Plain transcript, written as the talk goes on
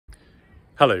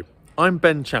Hello, I'm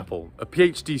Ben Chapple, a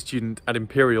PhD student at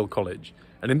Imperial College,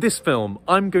 and in this film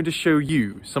I'm going to show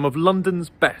you some of London's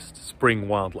best spring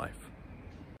wildlife.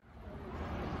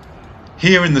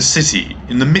 Here in the city,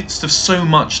 in the midst of so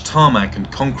much tarmac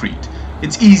and concrete,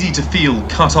 it's easy to feel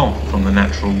cut off from the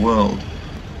natural world.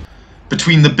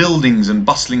 Between the buildings and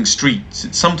bustling streets,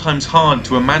 it's sometimes hard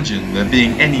to imagine there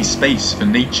being any space for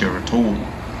nature at all.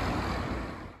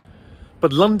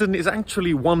 But London is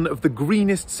actually one of the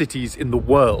greenest cities in the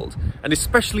world, and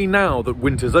especially now that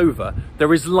winter's over,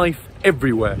 there is life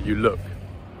everywhere you look.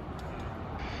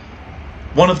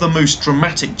 One of the most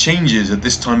dramatic changes at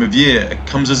this time of year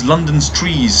comes as London's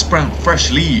trees sprout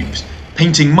fresh leaves,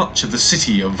 painting much of the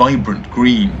city a vibrant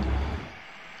green.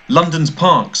 London's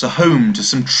parks are home to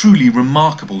some truly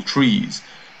remarkable trees.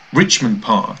 Richmond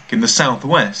Park in the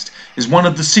southwest is one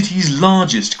of the city's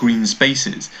largest green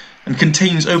spaces and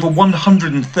contains over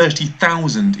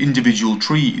 130,000 individual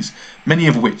trees, many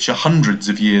of which are hundreds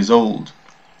of years old.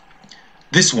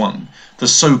 This one, the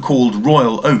so-called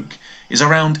Royal Oak, is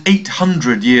around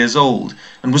 800 years old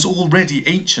and was already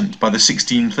ancient by the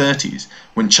 1630s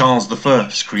when Charles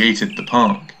I created the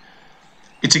park.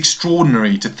 It's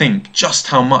extraordinary to think just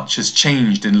how much has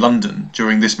changed in London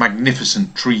during this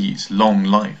magnificent tree's long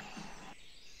life.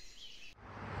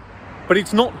 But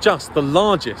it's not just the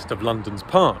largest of London's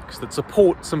parks that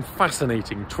support some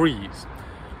fascinating trees.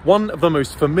 One of the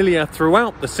most familiar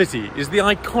throughout the city is the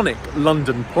iconic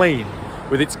London plane,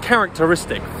 with its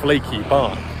characteristic flaky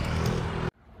bark.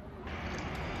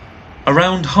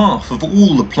 Around half of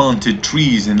all the planted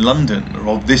trees in London are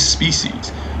of this species,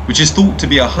 which is thought to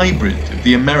be a hybrid of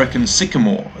the American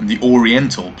sycamore and the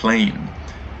Oriental plane.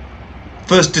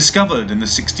 First discovered in the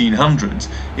 1600s,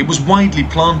 it was widely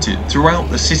planted throughout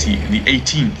the city in the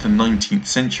 18th and 19th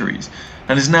centuries,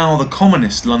 and is now the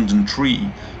commonest London tree,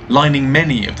 lining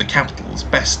many of the capital's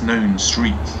best-known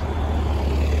streets.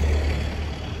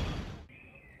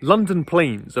 London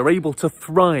planes are able to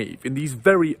thrive in these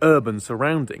very urban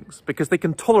surroundings because they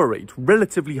can tolerate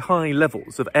relatively high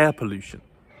levels of air pollution.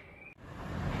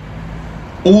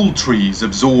 All trees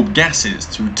absorb gases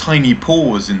through tiny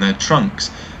pores in their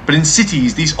trunks, but in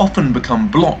cities these often become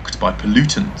blocked by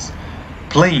pollutants.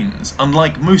 Planes,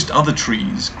 unlike most other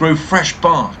trees, grow fresh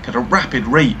bark at a rapid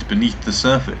rate beneath the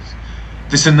surface.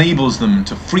 This enables them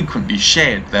to frequently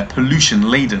shed their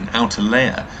pollution-laden outer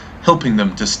layer, helping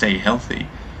them to stay healthy.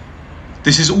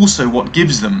 This is also what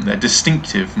gives them their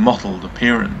distinctive mottled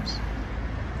appearance.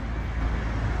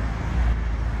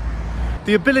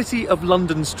 The ability of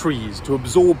London's trees to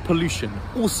absorb pollution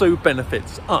also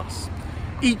benefits us.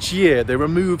 Each year they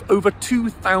remove over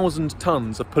 2,000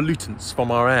 tonnes of pollutants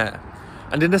from our air.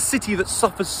 And in a city that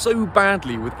suffers so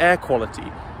badly with air quality,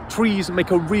 trees make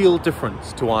a real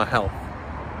difference to our health.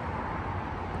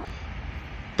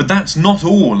 But that's not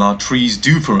all our trees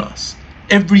do for us.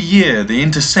 Every year they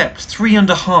intercept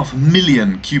 3.5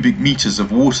 million cubic metres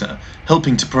of water,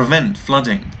 helping to prevent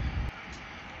flooding.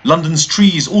 London's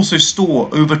trees also store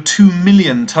over 2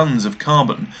 million tonnes of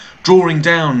carbon, drawing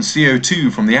down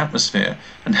CO2 from the atmosphere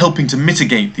and helping to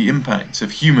mitigate the impacts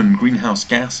of human greenhouse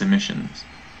gas emissions.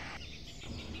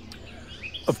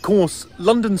 Of course,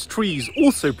 London's trees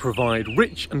also provide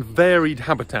rich and varied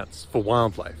habitats for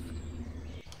wildlife.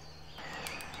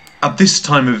 At this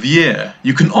time of year,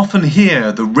 you can often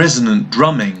hear the resonant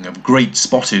drumming of great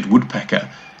spotted woodpecker,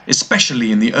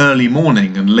 especially in the early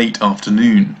morning and late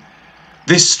afternoon.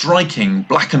 This striking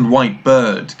black and white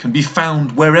bird can be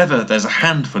found wherever there's a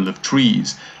handful of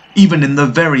trees, even in the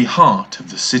very heart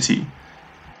of the city.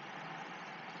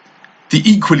 The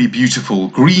equally beautiful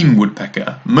green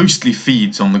woodpecker mostly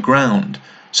feeds on the ground,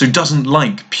 so doesn't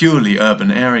like purely urban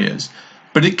areas,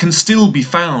 but it can still be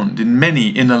found in many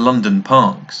inner London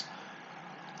parks.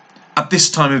 At this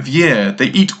time of year,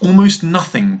 they eat almost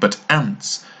nothing but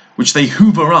ants, which they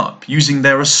hoover up using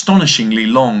their astonishingly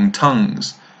long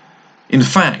tongues. In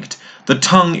fact, the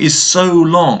tongue is so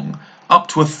long, up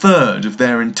to 1/3 of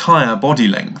their entire body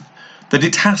length, that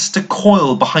it has to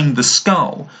coil behind the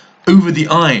skull, over the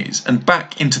eyes and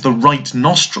back into the right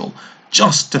nostril,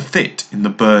 just to fit in the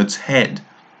bird's head.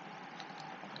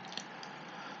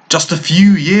 Just a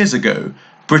few years ago,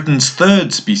 Britain's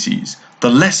third species, the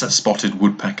lesser spotted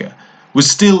woodpecker, was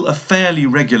still a fairly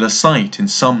regular sight in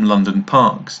some London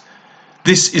parks.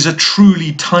 This is a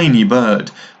truly tiny bird,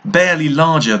 barely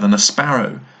larger than a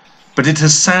sparrow, but it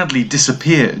has sadly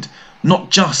disappeared,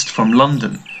 not just from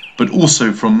London, but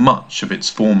also from much of its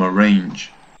former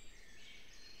range.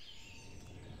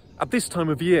 At this time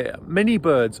of year, many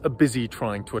birds are busy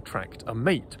trying to attract a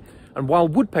mate, and while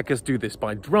woodpeckers do this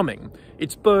by drumming,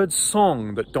 it's birds'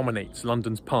 song that dominates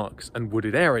London's parks and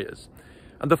wooded areas.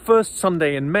 and the first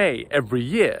Sunday in May every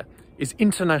year is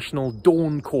International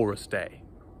Dawn Chorus Day.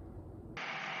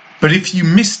 But if you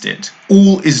missed it,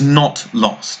 all is not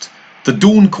lost. The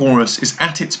Dawn Chorus is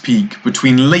at its peak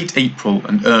between late April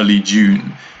and early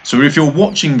June, so if you're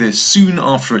watching this soon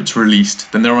after it's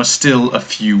released, then there are still a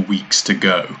few weeks to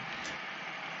go.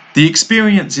 The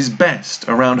experience is best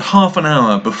around half an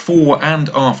hour before and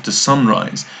after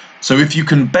sunrise, so if you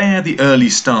can bear the early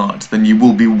start, then you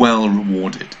will be well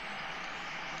rewarded.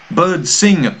 Birds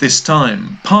sing at this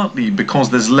time, partly because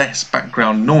there's less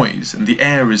background noise and the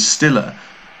air is stiller,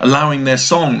 allowing their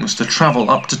songs to travel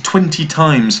up to 20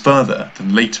 times further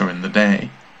than later in the day.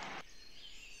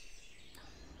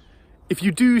 If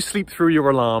you do sleep through your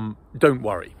alarm, don't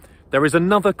worry. There is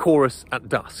another chorus at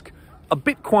dusk. A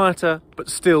bit quieter, but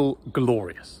still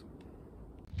glorious.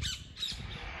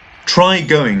 Try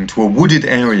going to a wooded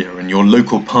area in your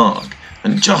local park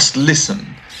and just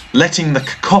listen, letting the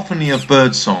cacophony of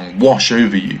birdsong wash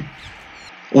over you.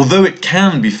 Although it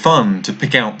can be fun to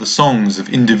pick out the songs of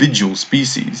individual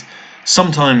species,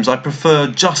 sometimes I prefer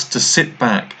just to sit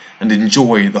back and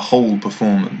enjoy the whole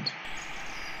performance.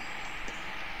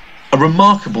 A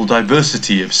remarkable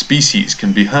diversity of species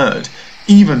can be heard,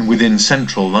 even within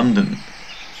central London.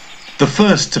 The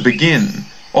first to begin,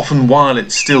 often while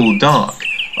it's still dark,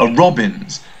 are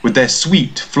robins with their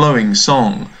sweet flowing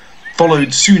song,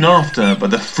 followed soon after by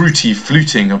the fruity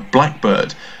fluting of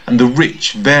blackbird and the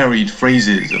rich varied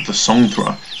phrases of the song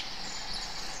thrush.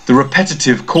 The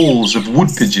repetitive calls of wood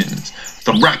pigeons,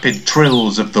 the rapid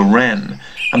trills of the wren,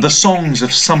 and the songs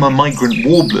of summer migrant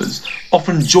warblers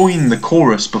often join the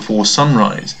chorus before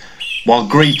sunrise, while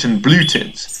great and blue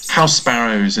tits, house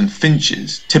sparrows and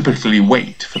finches typically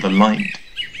wait for the light.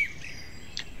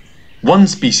 One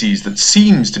species that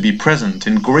seems to be present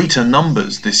in greater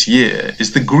numbers this year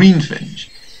is the greenfinch.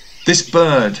 This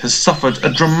bird has suffered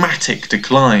a dramatic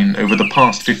decline over the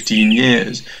past 15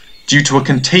 years due to a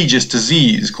contagious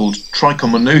disease called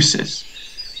trichomoniasis,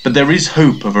 but there is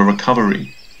hope of a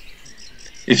recovery.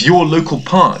 If your local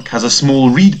park has a small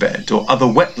reed bed or other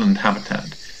wetland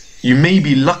habitat, you may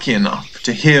be lucky enough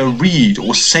to hear reed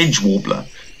or sedge warbler,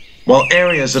 while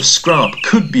areas of scrub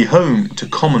could be home to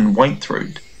common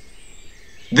whitethroat.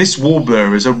 This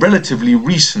warbler is a relatively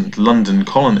recent London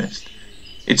colonist.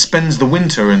 It spends the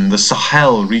winter in the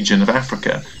Sahel region of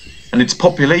Africa, and its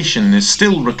population is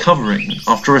still recovering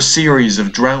after a series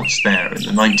of droughts there in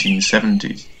the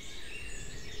 1970s.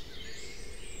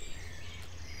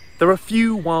 There are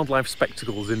few wildlife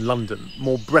spectacles in London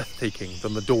more breathtaking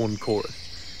than the Dawn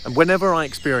Chorus, and whenever I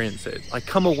experience it, I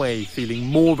come away feeling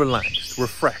more relaxed,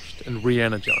 refreshed and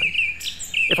re-energized.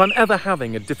 If I'm ever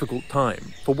having a difficult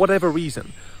time, for whatever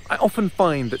reason, I often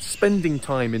find that spending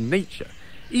time in nature,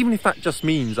 even if that just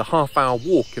means a half-hour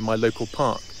walk in my local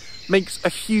park, makes a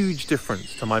huge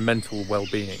difference to my mental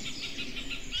well-being.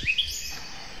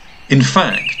 In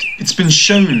fact, it's been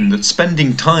shown that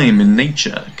spending time in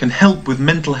nature can help with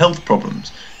mental health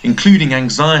problems, including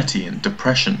anxiety and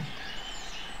depression.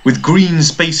 With green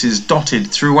spaces dotted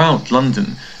throughout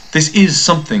London, this is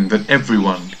something that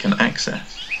everyone can access.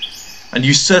 And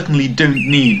you certainly don't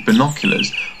need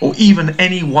binoculars or even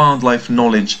any wildlife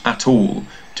knowledge at all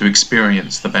to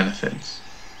experience the benefits.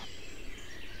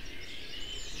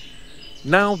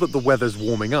 Now that the weather's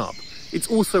warming up, it's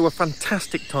also a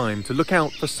fantastic time to look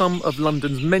out for some of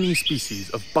London's many species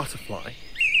of butterfly.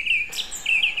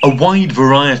 A wide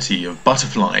variety of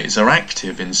butterflies are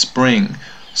active in spring,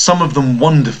 some of them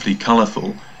wonderfully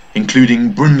colourful,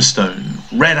 including brimstone,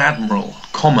 red admiral,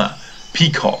 comma,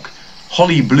 peacock,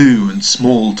 holly blue and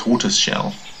small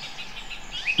tortoiseshell.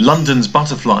 London's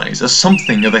butterflies are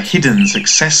something of a hidden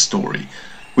success story,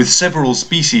 with several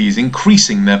species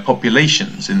increasing their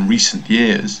populations in recent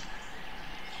years.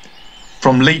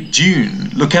 From late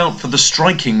June, look out for the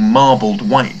striking marbled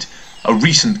white, a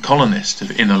recent colonist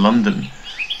of inner London,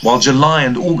 while July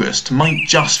and August might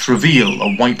just reveal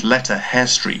a white letter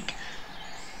hairstreak.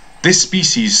 This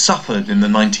species suffered in the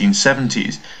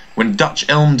 1970s when Dutch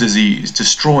elm disease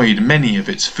destroyed many of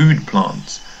its food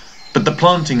plants, but the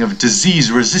planting of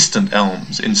disease-resistant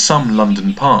elms in some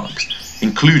London parks,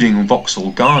 including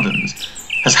Vauxhall Gardens,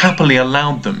 has happily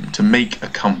allowed them to make a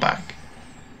comeback.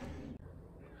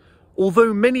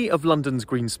 Although many of London's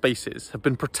green spaces have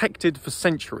been protected for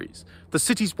centuries, the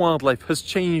city's wildlife has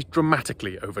changed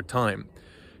dramatically over time.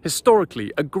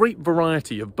 Historically, a great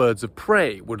variety of birds of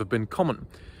prey would have been common.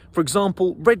 For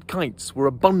example, red kites were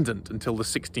abundant until the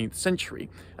 16th century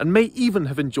and may even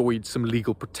have enjoyed some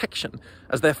legal protection,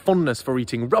 as their fondness for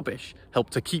eating rubbish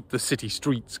helped to keep the city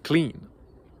streets clean.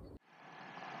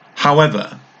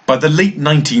 However, by the late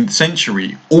 19th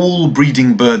century, all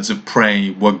breeding birds of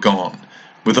prey were gone,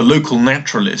 with a local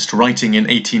naturalist writing in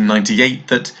 1898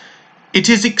 that it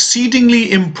is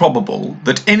exceedingly improbable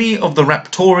that any of the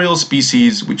raptorial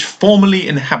species which formerly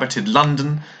inhabited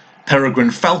London,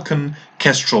 peregrine falcon,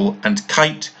 kestrel and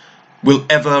kite, will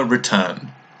ever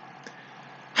return.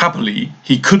 Happily,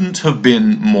 he couldn't have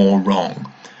been more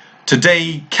wrong.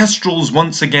 Today, kestrels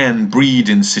once again breed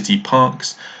in city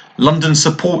parks. London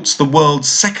supports the world's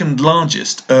second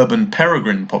largest urban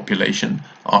peregrine population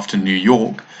after New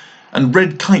York, and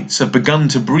red kites have begun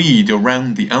to breed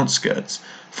around the outskirts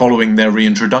following their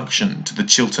reintroduction to the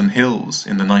Chiltern Hills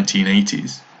in the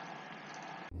 1980s.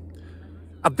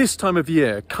 At this time of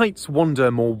year, kites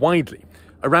wander more widely.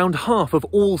 Around half of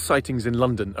all sightings in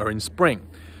London are in spring,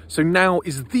 so now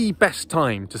is the best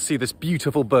time to see this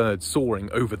beautiful bird soaring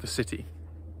over the city.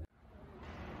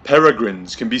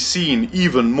 Peregrines can be seen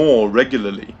even more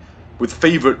regularly, with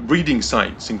favourite breeding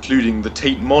sites including the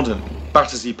Tate Modern,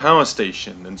 Battersea Power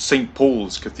Station and St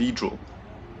Paul's Cathedral.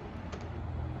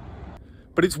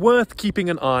 But it's worth keeping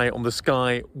an eye on the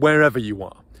sky wherever you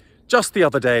are. Just the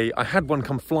other day, I had one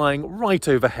come flying right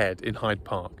overhead in Hyde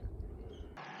Park.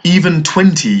 Even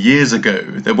 20 years ago,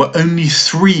 there were only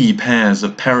 3 pairs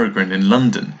of peregrine in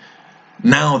London.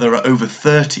 Now there are over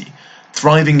 30,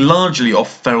 thriving largely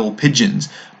off feral pigeons,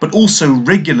 but also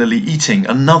regularly eating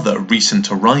another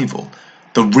recent arrival,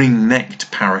 the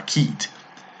ring-necked parakeet.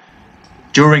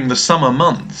 During the summer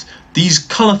months, these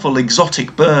colourful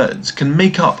exotic birds can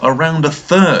make up around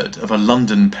 1/3 of a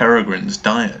London peregrine's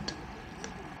diet.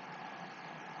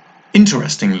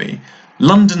 Interestingly,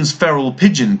 London's feral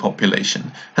pigeon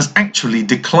population has actually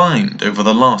declined over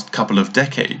the last couple of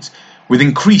decades, with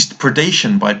increased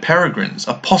predation by peregrines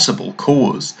a possible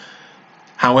cause.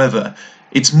 However,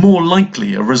 it's more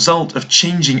likely a result of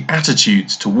changing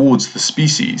attitudes towards the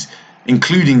species,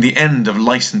 including the end of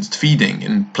licensed feeding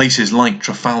in places like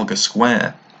Trafalgar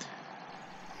Square.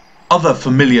 Other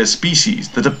familiar species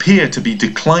that appear to be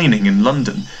declining in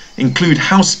London include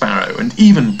house sparrow and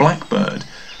even blackbird,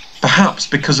 perhaps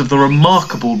because of the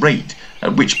remarkable rate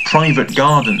at which private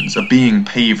gardens are being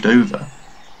paved over.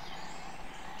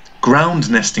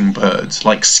 Ground nesting birds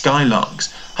like skylarks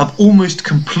have almost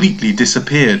completely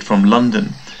disappeared from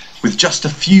London, with just a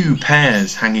few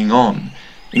pairs hanging on,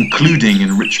 including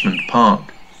in Richmond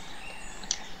Park.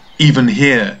 Even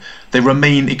here, they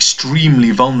remain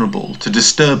extremely vulnerable to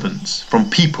disturbance from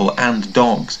people and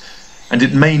dogs, and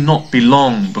it may not be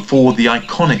long before the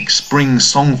iconic spring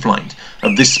song flight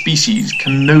of this species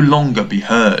can no longer be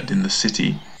heard in the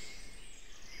city.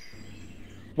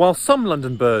 While some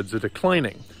London birds are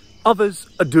declining, others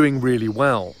are doing really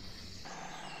well.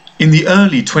 In the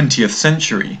early 20th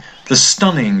century, the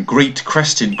stunning great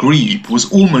crested grebe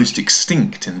was almost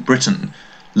extinct in Britain,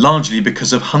 largely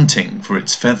because of hunting for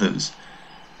its feathers.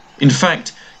 In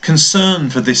fact,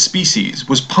 concern for this species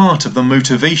was part of the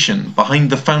motivation behind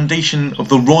the foundation of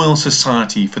the Royal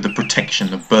Society for the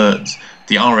Protection of Birds,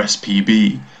 the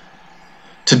RSPB.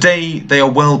 Today they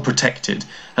are well protected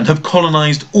and have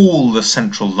colonised all the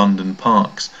central London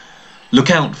parks. Look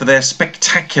out for their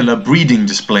spectacular breeding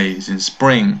displays in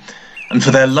spring, and for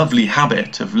their lovely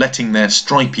habit of letting their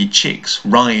stripy chicks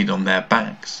ride on their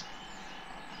backs.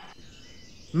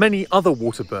 Many other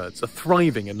water birds are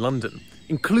thriving in London,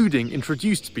 including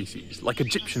introduced species like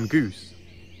Egyptian goose.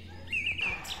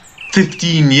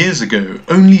 15 years ago,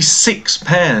 only 6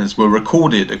 pairs were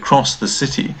recorded across the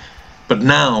city, but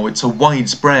now it's a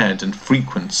widespread and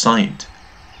frequent sight.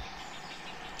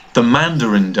 The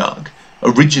mandarin duck,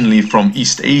 originally from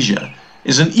East Asia,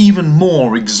 is an even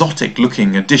more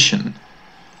exotic-looking addition.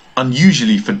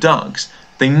 Unusually for ducks,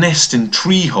 they nest in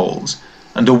tree holes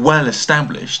and are well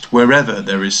established wherever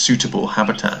there is suitable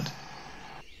habitat.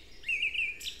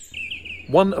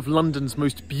 One of London's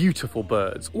most beautiful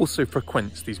birds also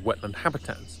frequents these wetland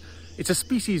habitats. It's a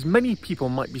species many people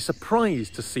might be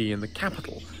surprised to see in the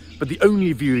capital, but the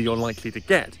only view you're likely to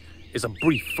get is a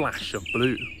brief flash of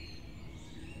blue.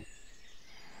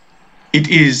 It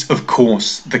is, of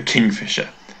course, the kingfisher.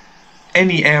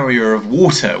 Any area of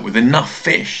water with enough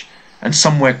fish and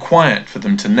somewhere quiet for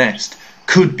them to nest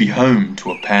could be home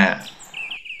to a pair.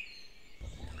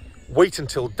 Wait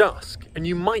until dusk and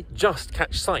you might just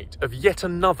catch sight of yet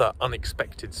another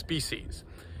unexpected species.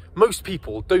 Most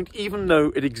people don't even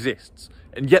know it exists,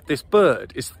 and yet this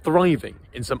bird is thriving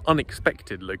in some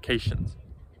unexpected locations.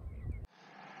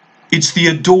 It's the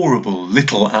adorable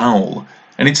little owl,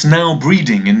 and it's now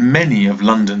breeding in many of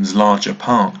London's larger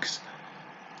parks.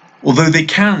 Although they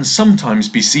can sometimes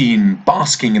be seen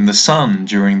basking in the sun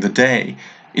during the day,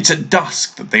 it's at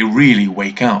dusk that they really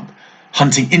wake up,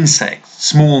 hunting insects,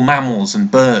 small mammals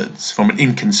and birds from an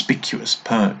inconspicuous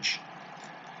perch.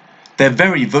 They're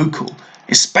very vocal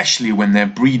especially when they're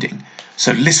breeding,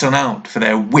 so listen out for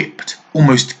their whipped,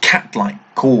 almost cat-like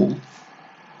call.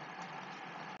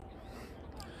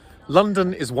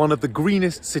 London is one of the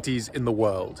greenest cities in the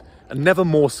world, and never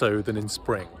more so than in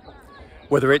spring.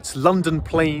 Whether it's London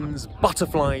planes,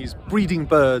 butterflies, breeding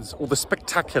birds, or the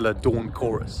spectacular dawn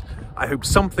chorus, I hope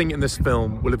something in this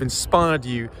film will have inspired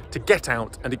you to get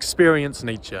out and experience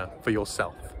nature for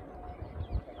yourself.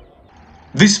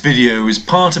 This video is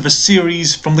part of a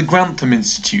series from the Grantham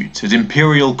Institute at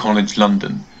Imperial College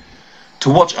London. To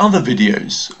watch other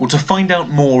videos or to find out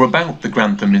more about the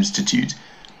Grantham Institute,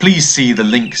 please see the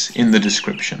links in the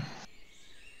description.